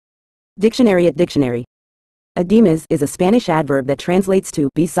Dictionary at dictionary. Además is a Spanish adverb that translates to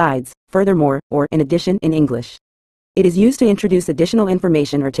besides, furthermore, or in addition in English. It is used to introduce additional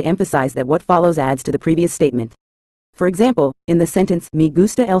information or to emphasize that what follows adds to the previous statement. For example, in the sentence me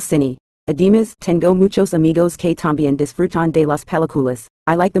gusta el cine, además tengo muchos amigos que también disfrutan de las películas,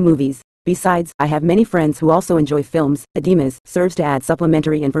 I like the movies, besides, I have many friends who also enjoy films, además serves to add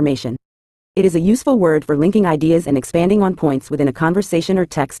supplementary information. It is a useful word for linking ideas and expanding on points within a conversation or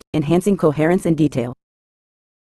text, enhancing coherence and detail.